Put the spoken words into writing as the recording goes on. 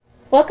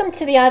Welcome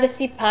to the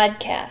Odyssey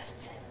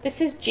podcast.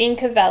 This is Jean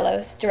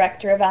Cavellos,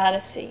 Director of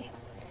Odyssey.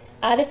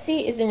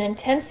 Odyssey is an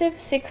intensive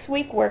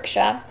 6-week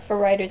workshop for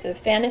writers of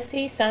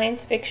fantasy,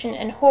 science fiction,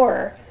 and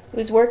horror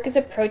whose work is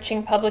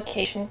approaching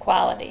publication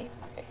quality.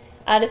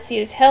 Odyssey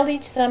is held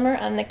each summer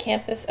on the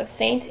campus of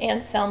St.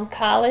 Anselm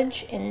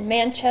College in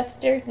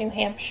Manchester, New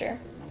Hampshire.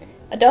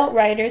 Adult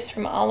writers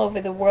from all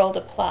over the world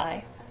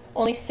apply.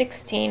 Only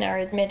 16 are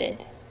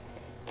admitted.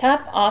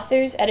 Top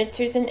authors,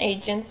 editors, and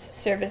agents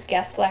serve as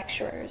guest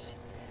lecturers.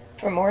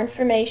 For more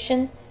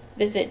information,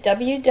 visit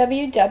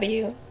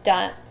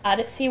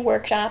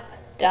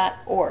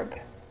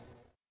www.odysseyworkshop.org.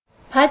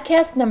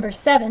 Podcast number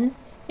 7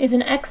 is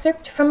an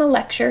excerpt from a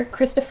lecture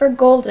Christopher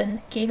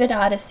Golden gave at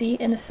Odyssey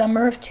in the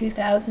summer of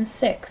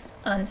 2006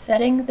 on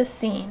setting the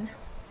scene.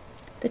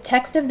 The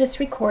text of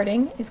this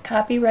recording is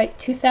copyright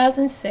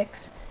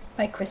 2006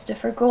 by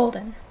Christopher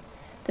Golden.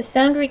 The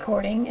sound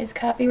recording is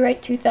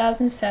copyright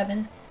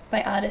 2007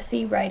 by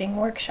Odyssey Writing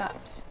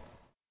Workshops.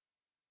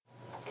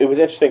 It was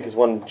interesting because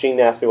when Jean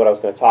asked me what I was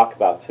going to talk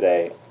about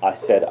today, I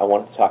said I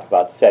wanted to talk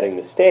about setting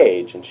the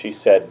stage, and she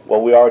said, well,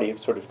 we already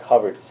sort of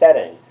covered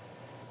setting.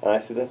 And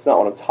I said, that's not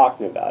what I'm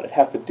talking about. It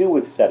has to do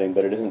with setting,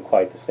 but it isn't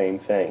quite the same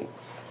thing.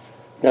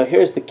 Now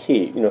here's the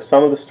key.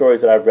 Some of the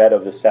stories that I've read,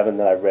 of the 7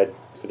 that I've read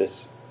for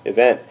this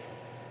event,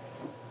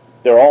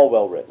 they're all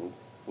well written,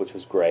 which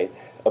was great.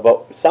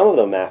 But some of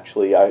them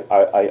actually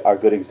are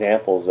good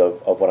examples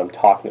of what I'm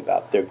talking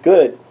about. They're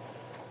good,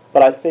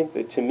 but I think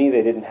that to me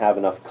they didn't have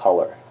enough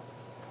color.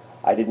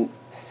 I didn't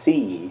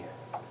see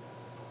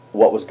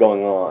what was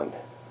going on.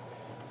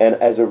 And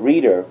as a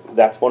reader,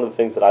 that's one of the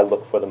things that I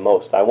look for the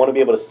most. I want to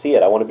be able to see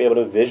it. I want to be able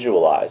to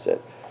visualize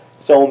it.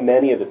 So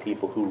many of the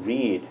people who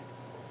read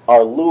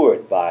are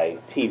lured by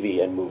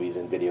TV and movies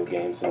and video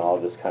games and all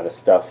of this kind of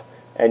stuff,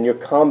 and you're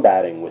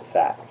combating with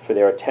that for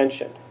their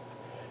attention.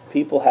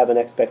 People have an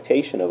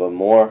expectation of a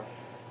more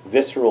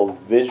visceral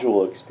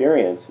visual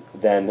experience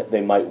than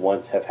they might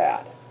once have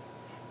had.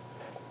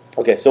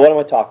 Okay, so what am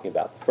I talking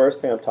about? The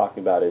first thing I'm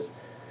talking about is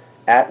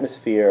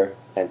atmosphere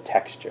and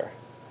texture.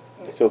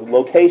 So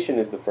location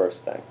is the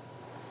first thing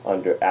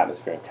under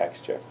atmosphere and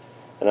texture.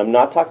 And I'm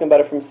not talking about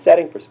it from a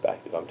setting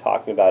perspective. I'm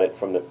talking about it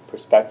from the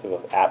perspective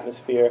of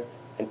atmosphere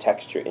and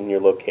texture in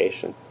your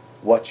location,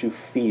 what you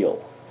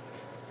feel.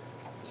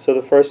 So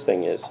the first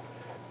thing is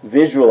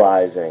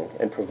visualizing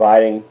and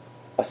providing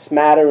a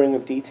smattering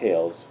of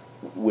details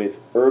with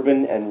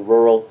urban and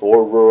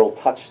rural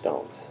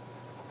touchstones.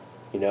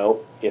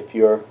 If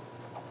you're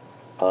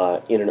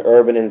in an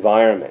urban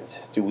environment,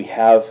 do we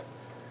have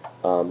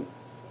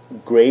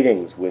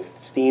gratings with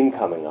steam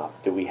coming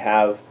up? Do we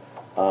have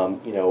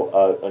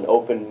an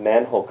open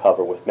manhole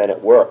cover with men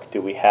at work?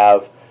 Do we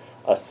have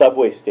a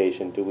subway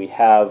station? Do we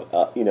have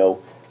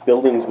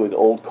buildings with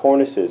old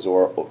cornices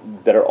or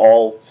that are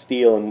all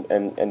steel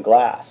and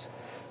glass?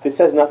 This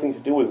has nothing to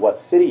do with what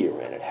city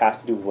you're in. It has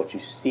to do with what you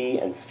see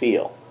and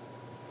feel.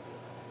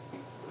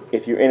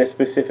 If you're in a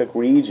specific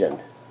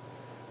region,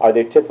 are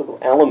there typical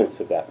elements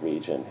of that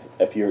region?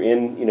 If you're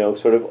in,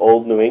 sort of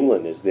old New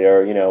England, is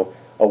there,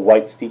 a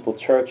white steeple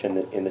church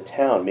in the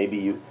town?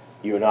 Maybe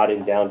you're not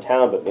in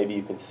downtown, but maybe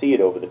you can see it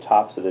over the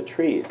tops of the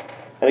trees.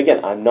 And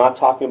again, I'm not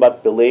talking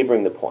about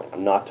belaboring the point.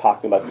 I'm not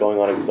talking about going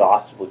on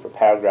exhaustively for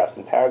paragraphs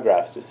and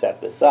paragraphs to set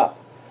this up.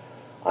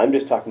 I'm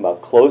just talking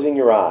about closing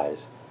your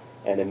eyes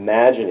and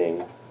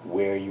imagining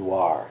where you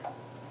are.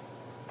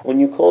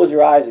 When you close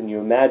your eyes and you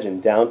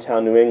imagine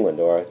downtown New England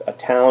or a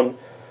town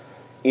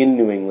in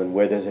New England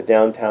where there's a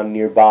downtown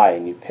nearby,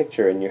 and you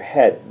picture in your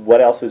head what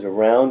else is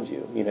around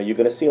you. You're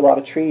going to see a lot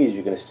of trees.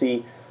 You're going to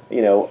see,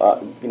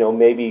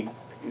 maybe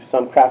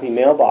some crappy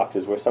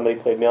mailboxes where somebody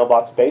played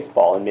mailbox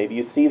baseball, and maybe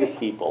you see the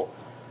steeple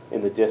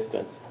in the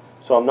distance.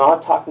 So I'm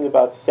not talking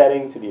about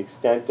setting to the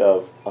extent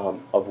of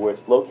where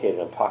it's located.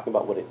 I'm talking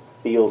about what it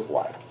feels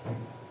like.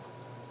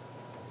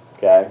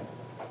 Okay?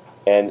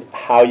 And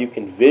how you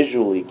can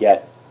visually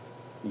get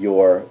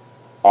your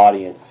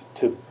audience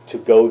to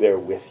go there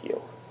with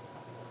you.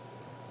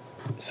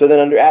 So then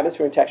under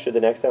atmosphere and texture,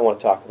 the next thing I want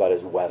to talk about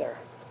is weather.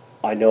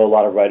 I know a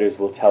lot of writers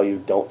will tell you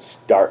don't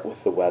start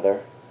with the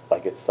weather,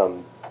 like it's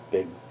some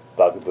big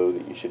bugaboo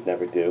that you should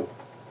never do.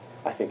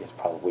 I think it's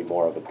probably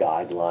more of a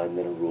guideline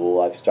than a rule.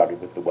 I've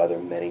started with the weather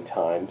many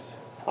times.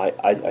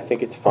 I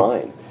think it's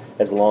fine,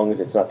 as long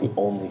as it's not the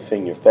only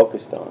thing you're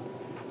focused on,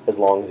 as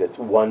long as it's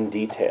one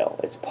detail,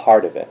 it's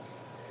part of it.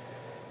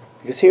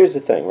 Because here's the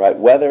thing, right?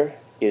 Weather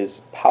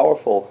is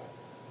powerful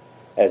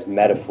as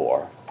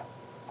metaphor,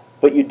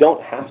 but you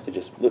don't have to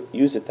just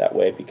use it that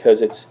way,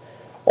 because it's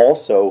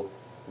also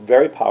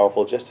very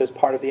powerful just as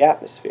part of the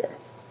atmosphere.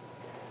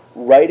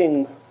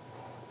 Writing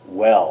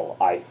well,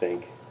 I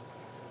think,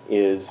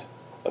 is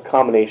a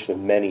combination of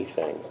many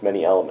things,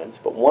 many elements,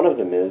 but one of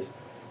them is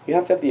you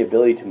have to have the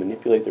ability to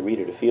manipulate the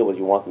reader to feel what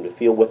you want them to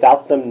feel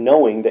without them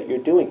knowing that you're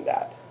doing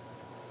that.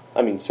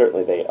 I mean,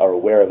 certainly they are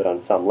aware of it on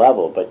some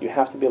level, but you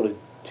have to be able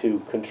to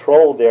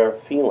control their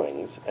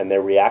feelings and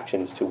their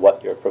reactions to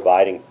what you're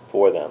providing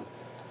for them.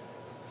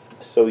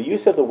 So the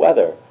use of the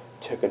weather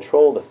to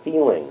control the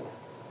feeling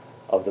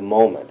of the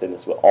moment, and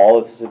this is what all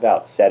of this is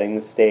about, setting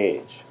the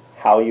stage.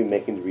 How are you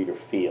making the reader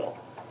feel?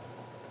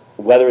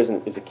 Weather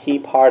is a key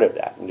part of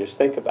that, and just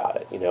think about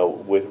it,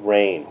 with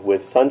rain,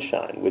 with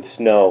sunshine, with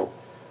snow,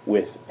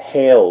 with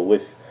hail,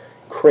 with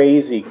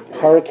crazy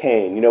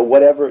hurricane,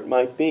 whatever it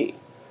might be,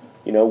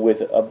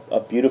 with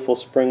a beautiful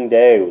spring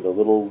day, with a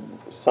little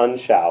sun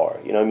shower,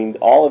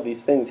 all of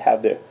these things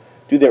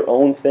do their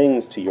own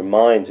things to your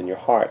minds and your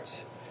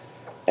hearts,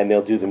 and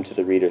they'll do them to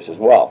the readers as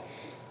well.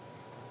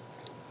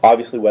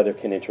 Obviously, weather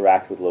can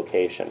interact with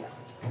location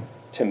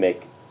to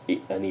make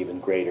an even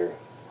greater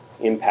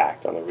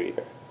impact on the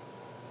reader.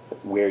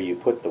 Where you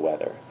put the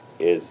weather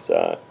is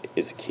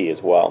key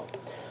as well.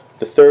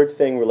 The third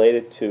thing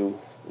related to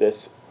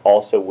this,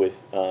 also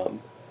with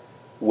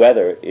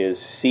weather, is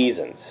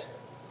seasons.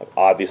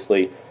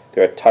 Obviously,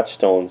 there are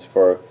touchstones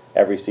for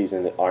every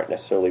season that aren't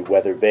necessarily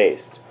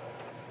weather-based.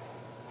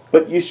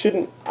 But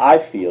I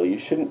feel you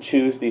shouldn't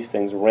choose these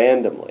things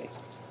randomly.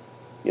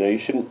 You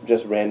shouldn't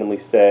just randomly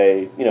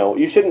say,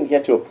 you shouldn't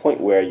get to a point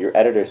where your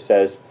editor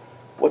says,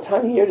 what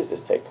time of year does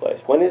this take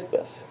place? When is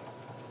this?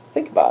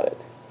 Think about it.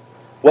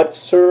 What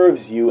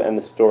serves you and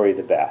the story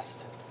the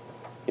best?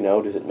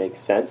 Does it make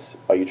sense?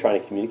 Are you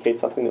trying to communicate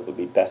something that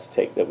would best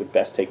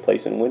take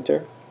place in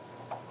winter?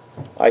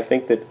 I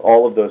think that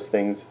all of those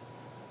things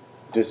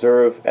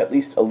deserve at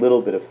least a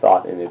little bit of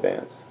thought in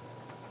advance.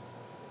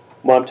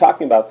 When I'm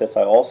talking about this,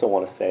 I also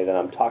want to say that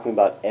I'm talking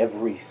about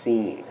every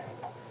scene.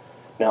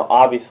 Now,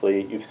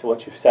 obviously,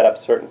 once you've set up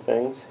certain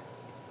things,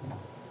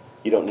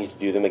 you don't need to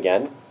do them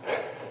again.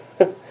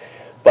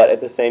 But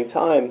at the same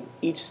time,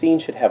 each scene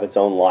should have its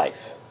own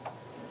life.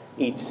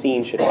 Each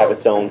scene should have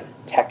its own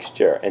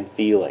texture and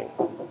feeling,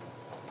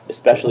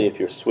 especially if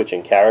you're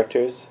switching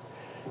characters,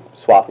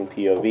 swapping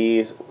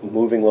POVs,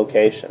 moving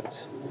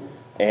locations.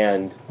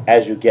 And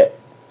as you get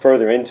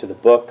further into the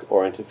book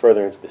or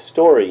further into the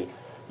story,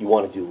 you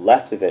want to do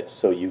less of it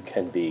so you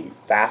can be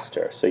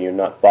faster, so you're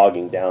not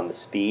bogging down the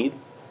speed.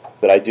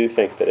 But I do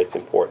think that it's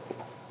important.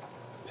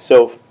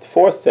 So the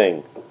fourth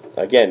thing,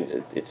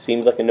 again, it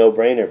seems like a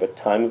no-brainer, but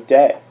time of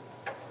day.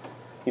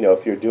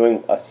 If you're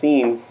doing a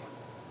scene,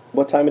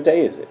 what time of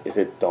day is it? Is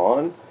it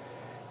dawn?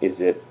 Is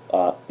it,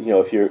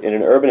 if you're in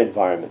an urban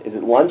environment, is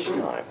it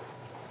lunchtime?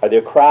 Are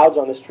there crowds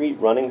on the street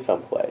running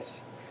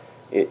someplace?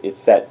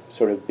 It's that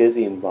sort of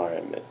busy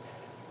environment.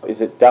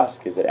 Is it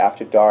dusk? Is it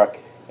after dark?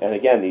 And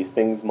again, these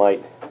things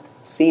might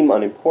seem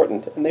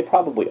unimportant, and they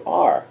probably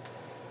are.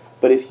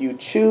 But if you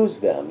choose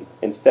them,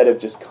 instead of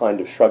just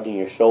kind of shrugging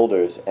your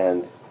shoulders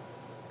and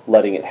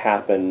letting it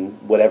happen,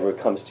 whatever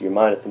comes to your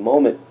mind at the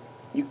moment,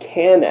 you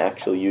can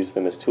actually use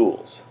them as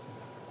tools,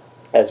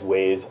 as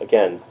ways,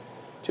 again,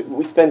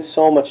 we spend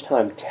so much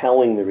time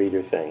telling the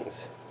reader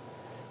things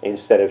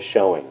instead of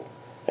showing.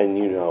 And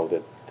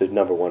that the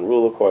number one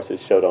rule, of course,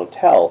 is show, don't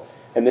tell.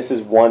 And this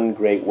is one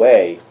great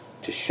way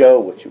to show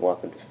what you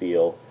want them to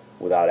feel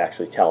without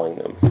actually telling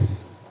them.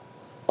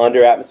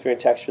 Under atmosphere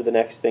and texture, the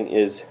next thing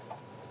is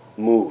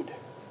mood.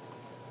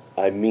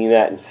 I mean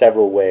that in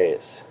several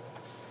ways.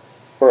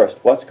 First,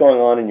 what's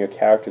going on in your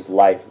character's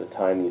life at the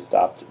time you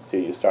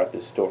start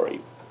this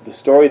story? The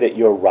story that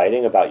you're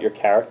writing about your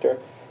character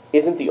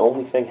isn't the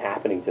only thing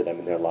happening to them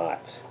in their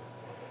lives.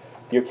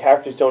 Your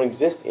characters don't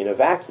exist in a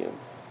vacuum.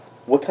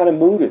 What kind of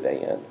mood are they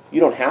in?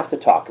 You don't have to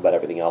talk about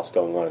everything else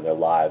going on in their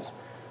lives,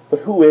 but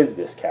who is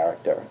this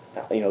character?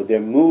 Their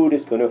mood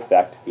is going to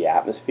affect the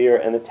atmosphere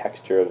and the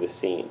texture of the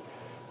scene.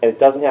 And it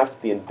doesn't have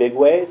to be in big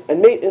ways,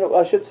 and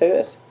I should say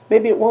this,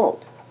 maybe it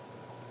won't.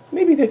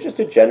 Maybe they're just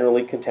a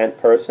generally content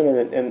person,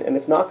 and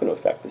it's not going to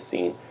affect the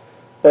scene,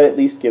 but at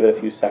least give it a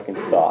few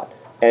seconds thought.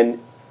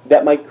 And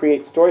that might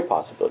create story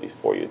possibilities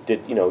for you.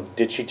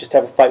 Did she just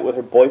have a fight with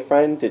her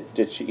boyfriend?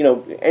 Did she,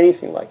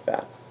 anything like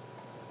that.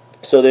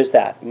 So there's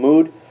that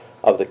mood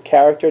of the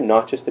character,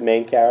 not just the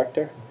main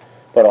character,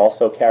 but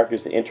also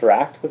characters that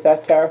interact with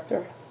that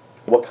character.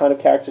 What kind of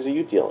characters are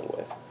you dealing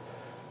with?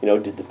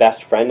 Did the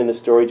best friend in the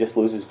story just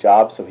lose his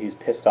job, so he's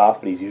pissed off,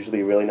 but he's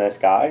usually a really nice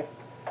guy?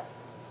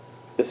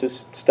 This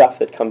is stuff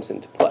that comes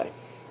into play.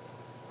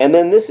 And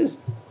then this is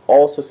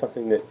also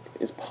something that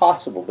is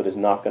possible, but is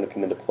not going to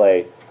come into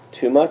play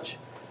too much,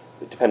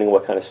 depending on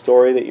what kind of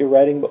story that you're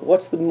writing. But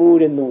what's the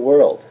mood in the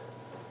world?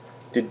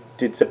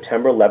 Did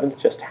September 11th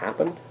just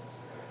happen?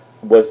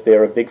 Was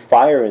there a big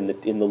fire in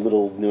the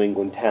little New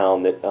England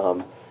town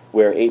that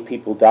where 8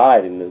 people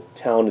died and the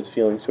town is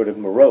feeling sort of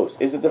morose?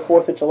 Is it the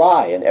 4th of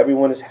July and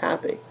everyone is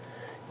happy?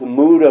 The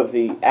mood of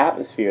the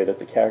atmosphere that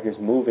the character is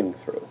moving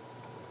through.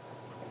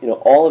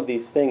 All of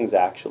these things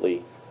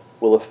actually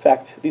will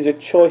affect, these are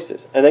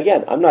choices. And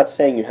again, I'm not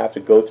saying you have to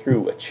go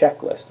through a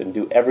checklist and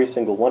do every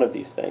single one of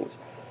these things.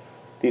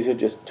 These are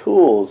just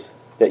tools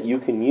that you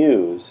can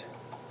use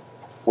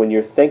when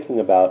you're thinking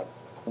about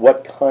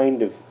what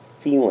kind of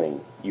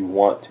feeling you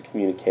want to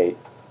communicate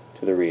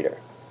to the reader.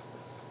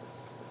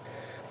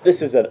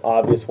 This is an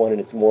obvious one,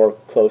 and it's more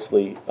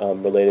closely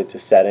related to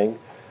setting.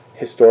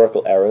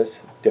 Historical eras,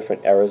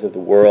 different eras of the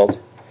world.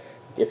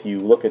 If you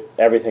look at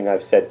everything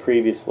I've said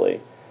previously,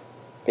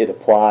 it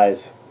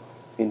applies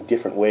in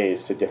different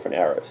ways to different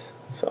eras.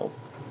 So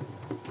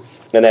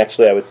And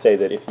actually, I would say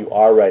that if you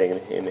are writing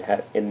in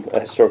a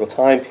historical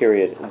time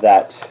period,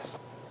 that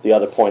the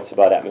other points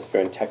about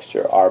atmosphere and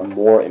texture are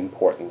more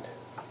important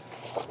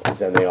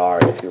than they are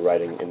if you're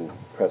writing in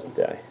present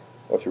day.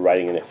 Or if you're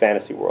writing in a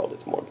fantasy world,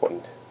 it's more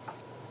important.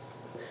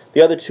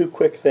 The other two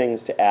quick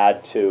things to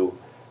add to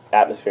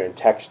atmosphere and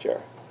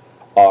texture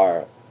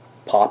are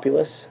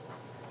populace,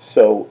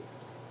 so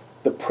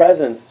the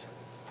presence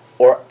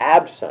or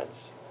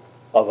absence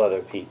of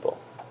other people.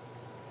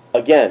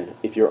 Again,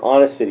 if you're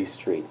on a city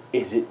street,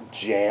 is it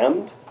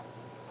jammed,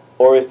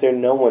 or is there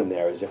no one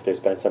there, as if there's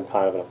been some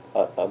kind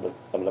of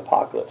an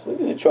apocalypse?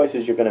 These are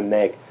choices you're going to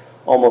make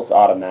almost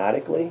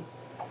automatically,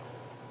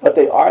 but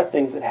they are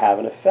things that have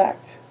an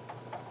effect.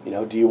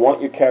 Do you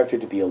want your character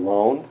to be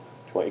alone?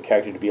 Do you want your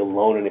character to be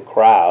alone in a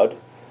crowd? Do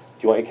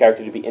you want your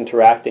character to be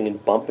interacting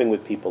and bumping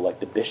with people like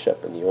the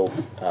bishop in the old,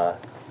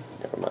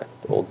 the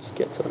old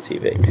skits on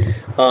TV?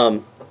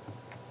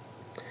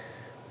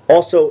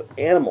 Also,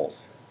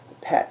 animals,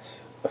 pets,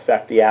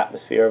 affect the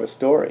atmosphere of a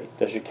story.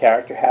 Does your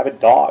character have a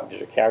dog? Does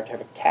your character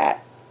have a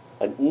cat?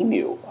 An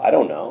emu? I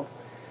don't know.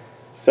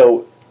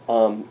 So,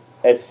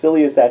 as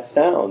silly as that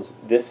sounds,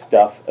 this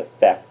stuff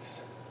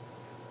affects.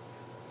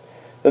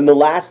 Then the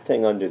last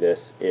thing under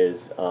this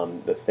is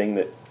the thing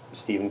that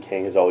Stephen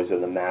King is always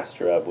been the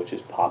master of, which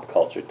is pop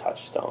culture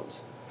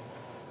touchstones.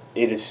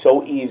 It is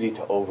so easy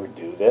to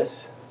overdo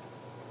this,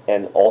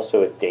 and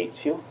also it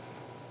dates you.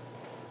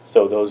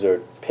 So those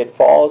are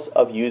pitfalls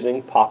of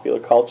using popular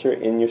culture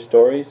in your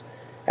stories.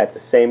 At the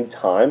same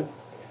time,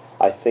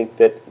 I think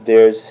that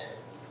there's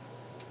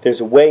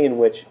a way in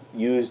which,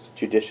 used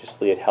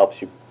judiciously, it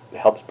helps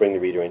bring the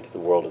reader into the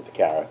world of the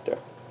character.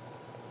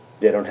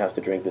 They don't have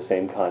to drink the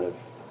same kind of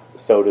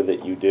soda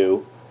that you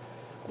do,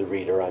 the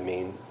reader, I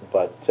mean,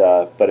 but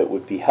it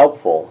would be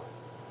helpful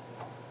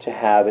to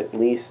have at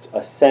least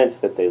a sense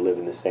that they live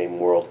in the same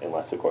world,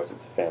 unless, of course,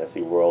 it's a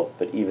fantasy world.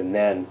 But even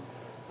then,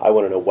 I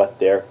want to know what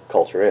their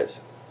culture is.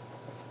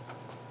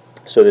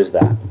 So there's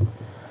that.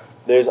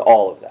 There's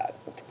all of that.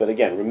 But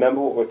again,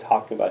 remember what we're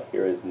talking about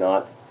here is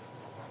not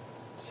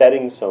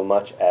setting so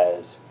much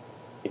as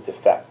its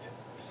effect,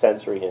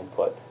 sensory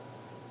input,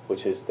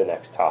 which is the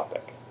next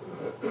topic.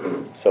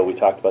 So we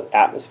talked about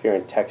atmosphere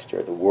and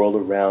texture, the world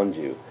around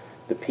you,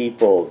 the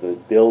people, the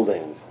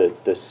buildings,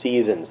 the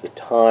seasons, the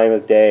time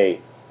of day,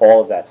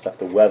 all of that stuff,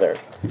 the weather.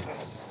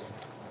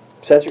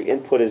 Sensory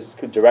input is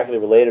directly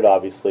related,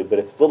 obviously, but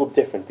it's a little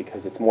different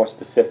because it's more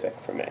specific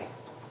for me.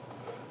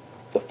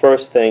 The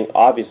first thing,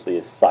 obviously,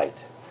 is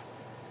sight.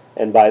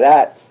 And by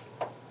that,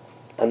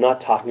 I'm not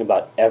talking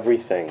about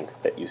everything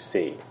that you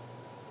see.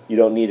 You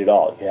don't need it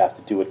all. You have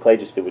to do what Clay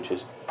just did, which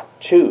is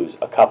choose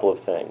a couple of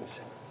things.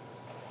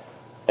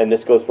 And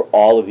this goes for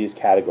all of these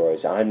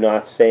categories. I'm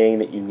not saying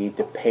that you need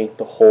to paint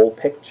the whole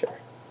picture.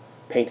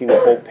 Painting the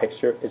whole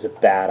picture is a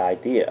bad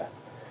idea.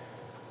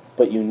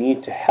 But you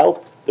need to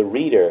help the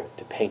reader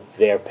to paint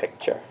their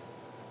picture.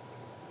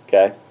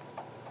 Okay?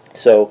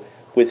 So,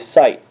 with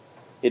sight,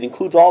 it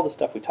includes all the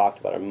stuff we talked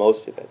about, or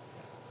most of it,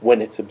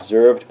 when it's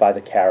observed by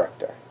the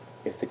character.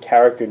 If the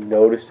character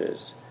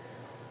notices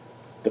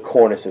the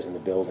cornices in the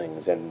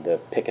buildings and the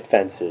picket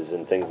fences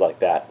and things like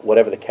that,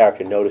 whatever the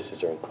character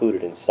notices are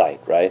included in sight,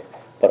 right?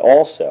 But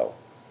also,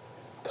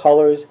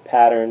 colors,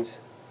 patterns,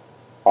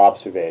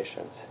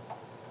 observations.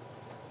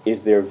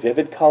 Is there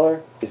vivid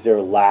color? Is there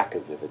a lack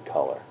of vivid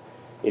color?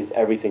 Is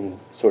everything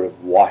sort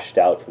of washed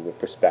out from the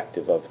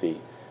perspective of the,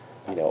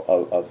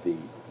 of the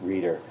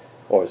reader,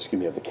 or of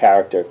the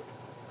character?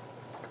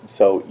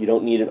 So you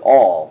don't need it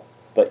all,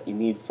 but you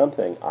need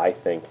something, I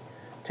think,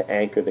 to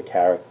anchor the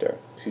character.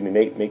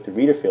 Make the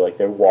reader feel like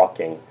they're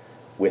walking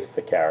with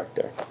the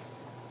character.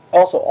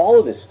 Also, all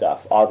of this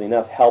stuff, oddly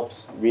enough,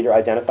 helps the reader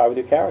identify with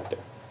your character.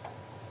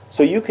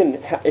 So you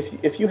can,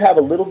 if you have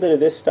a little bit of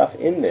this stuff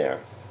in there,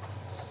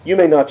 you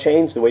may not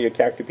change the way your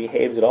character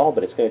behaves at all,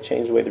 but it's going to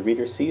change the way the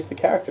reader sees the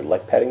character,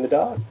 like petting the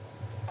dog.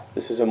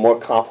 This is a more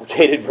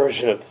complicated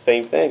version of the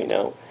same thing,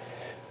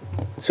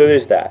 So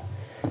there's that.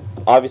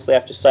 Obviously,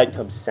 after sight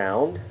comes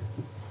sound,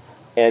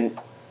 and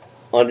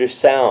under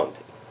sound,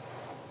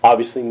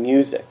 obviously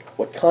music.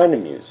 What kind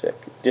of music?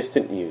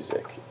 Distant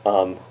music.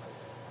 All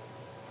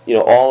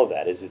of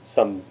that. Is it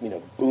some,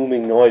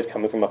 booming noise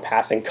coming from a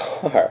passing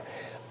car?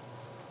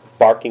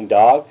 Barking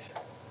dogs?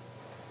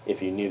 If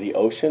you're near the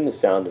ocean, the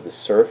sound of the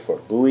surf or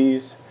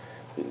buoys.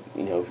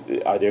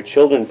 Are there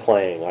children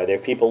playing? Are there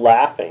people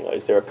laughing?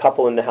 Is there a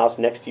couple in the house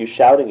next to you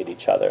shouting at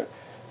each other?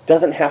 It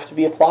doesn't have to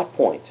be a plot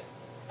point.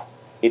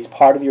 It's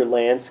part of your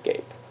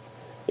landscape.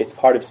 It's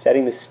part of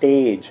setting the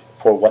stage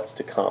for what's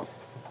to come.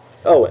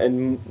 Oh,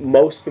 and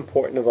most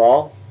important of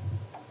all,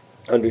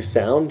 under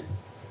sound,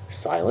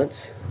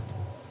 silence.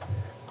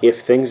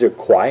 If things are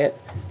quiet,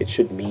 it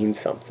should mean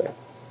something.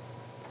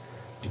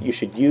 You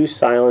should use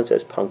silence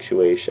as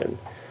punctuation,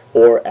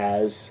 or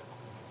as,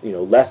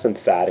 less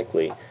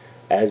emphatically,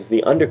 as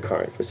the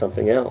undercurrent for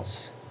something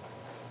else.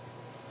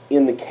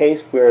 In the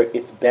case where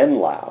it's been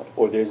loud,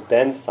 or there's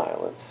been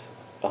silence,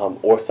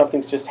 or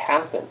something's just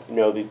happened,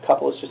 the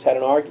couple has just had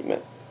an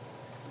argument.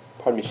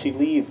 She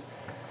leaves,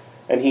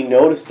 and he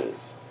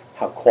notices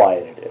how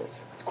quiet it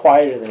is. It's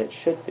quieter than it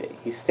should be.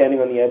 He's standing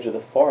on the edge of the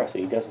forest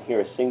and he doesn't hear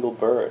a single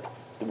bird.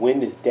 The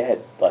wind is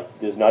dead, like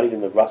there's not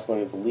even the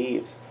rustling of the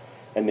leaves.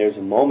 And there's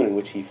a moment in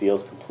which he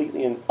feels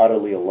completely and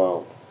utterly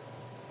alone.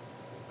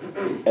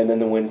 And then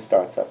the wind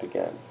starts up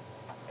again,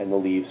 and the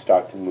leaves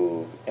start to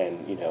move,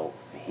 and,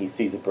 he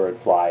sees a bird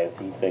fly, and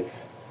he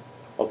thinks,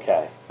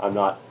 okay, I'm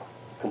not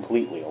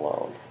completely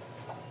alone.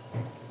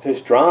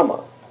 There's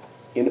drama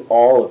in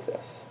all of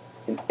this.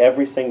 In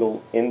every single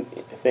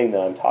thing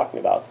that I'm talking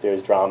about,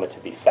 there's drama to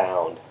be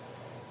found.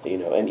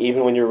 And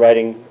even when you're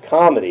writing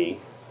comedy,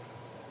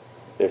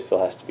 there still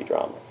has to be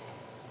drama.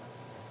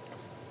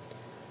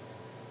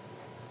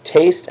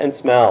 Taste and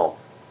smell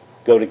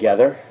go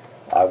together,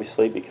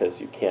 obviously,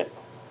 because you can't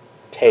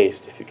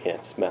taste if you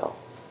can't smell.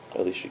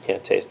 At least you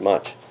can't taste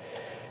much.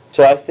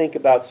 So I think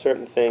about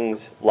certain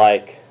things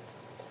like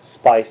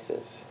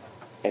spices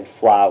and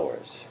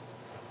flowers.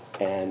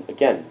 And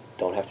again,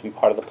 don't have to be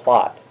part of the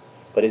plot.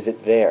 But is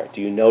it there?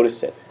 Do you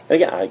notice it?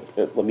 And again,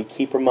 let me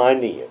keep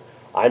reminding you,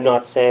 I'm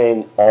not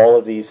saying all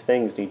of these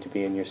things need to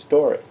be in your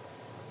story.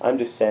 I'm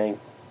just saying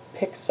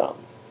pick some.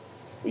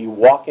 When you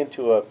walk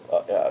into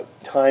a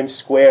Times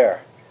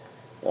Square,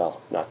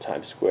 well, not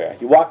Times Square,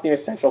 you walk near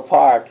Central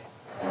Park,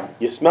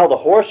 you smell the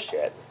horse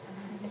shit,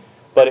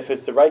 but if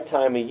it's the right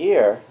time of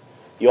year,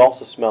 you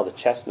also smell the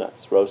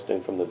chestnuts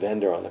roasting from the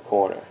vendor on the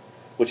corner,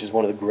 which is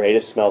one of the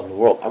greatest smells in the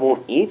world. I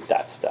won't eat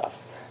that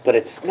stuff, but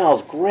it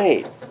smells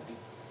great.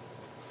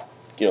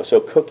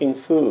 So cooking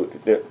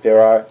food, there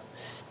are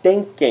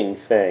stinking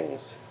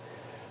things.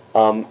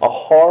 A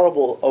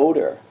horrible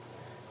odor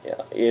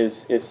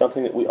is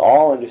something that we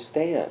all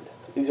understand.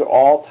 These are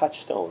all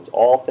touchstones,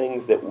 all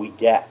things that we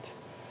get.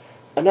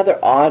 Another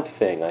odd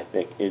thing, I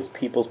think, is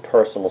people's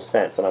personal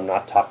sense, and I'm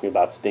not talking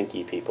about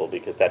stinky people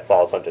because that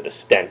falls under the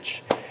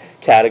stench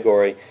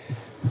category,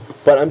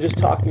 but I'm just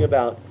talking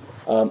about,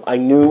 I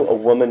knew a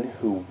woman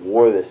who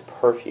wore this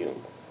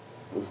perfume.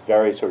 It was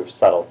very sort of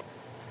subtle,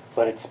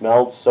 but it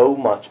smelled so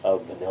much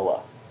of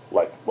vanilla,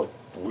 like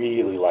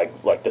really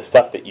like the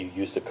stuff that you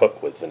use to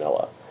cook with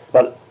vanilla.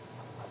 But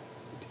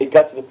it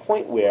got to the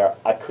point where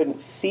I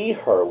couldn't see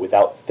her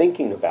without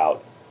thinking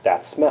about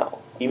that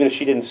smell. Even if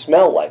she didn't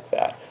smell like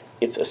that,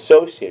 it's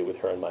associated with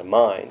her in my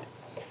mind.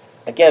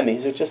 Again,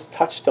 these are just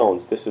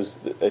touchstones.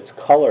 It's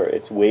color.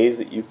 It's ways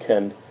that you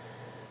can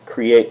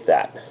create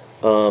that.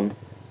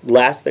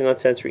 Last thing on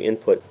sensory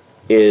input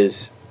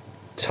is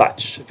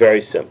touch.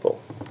 Very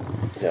simple.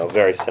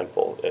 Very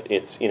simple.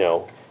 It's,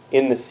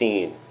 in the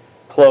scene,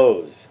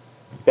 clothes,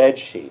 bed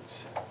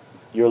sheets,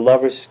 your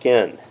lover's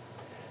skin,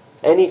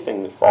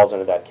 anything that falls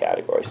under that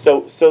category.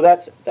 So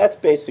that's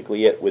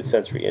basically it with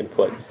sensory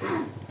input.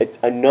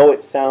 I know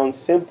it sounds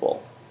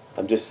simple.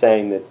 I'm just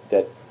saying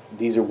that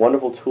these are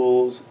wonderful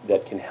tools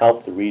that can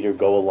help the reader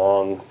go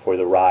along for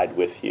the ride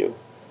with you,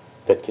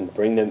 that can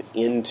bring them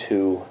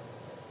into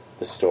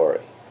the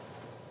story.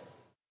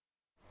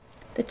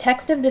 The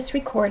text of this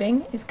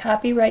recording is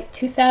copyright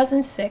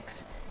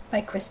 2006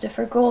 by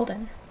Christopher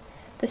Golden.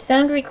 The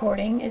sound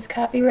recording is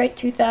copyright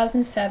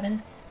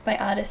 2007 by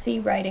Odyssey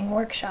Writing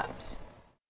Workshops.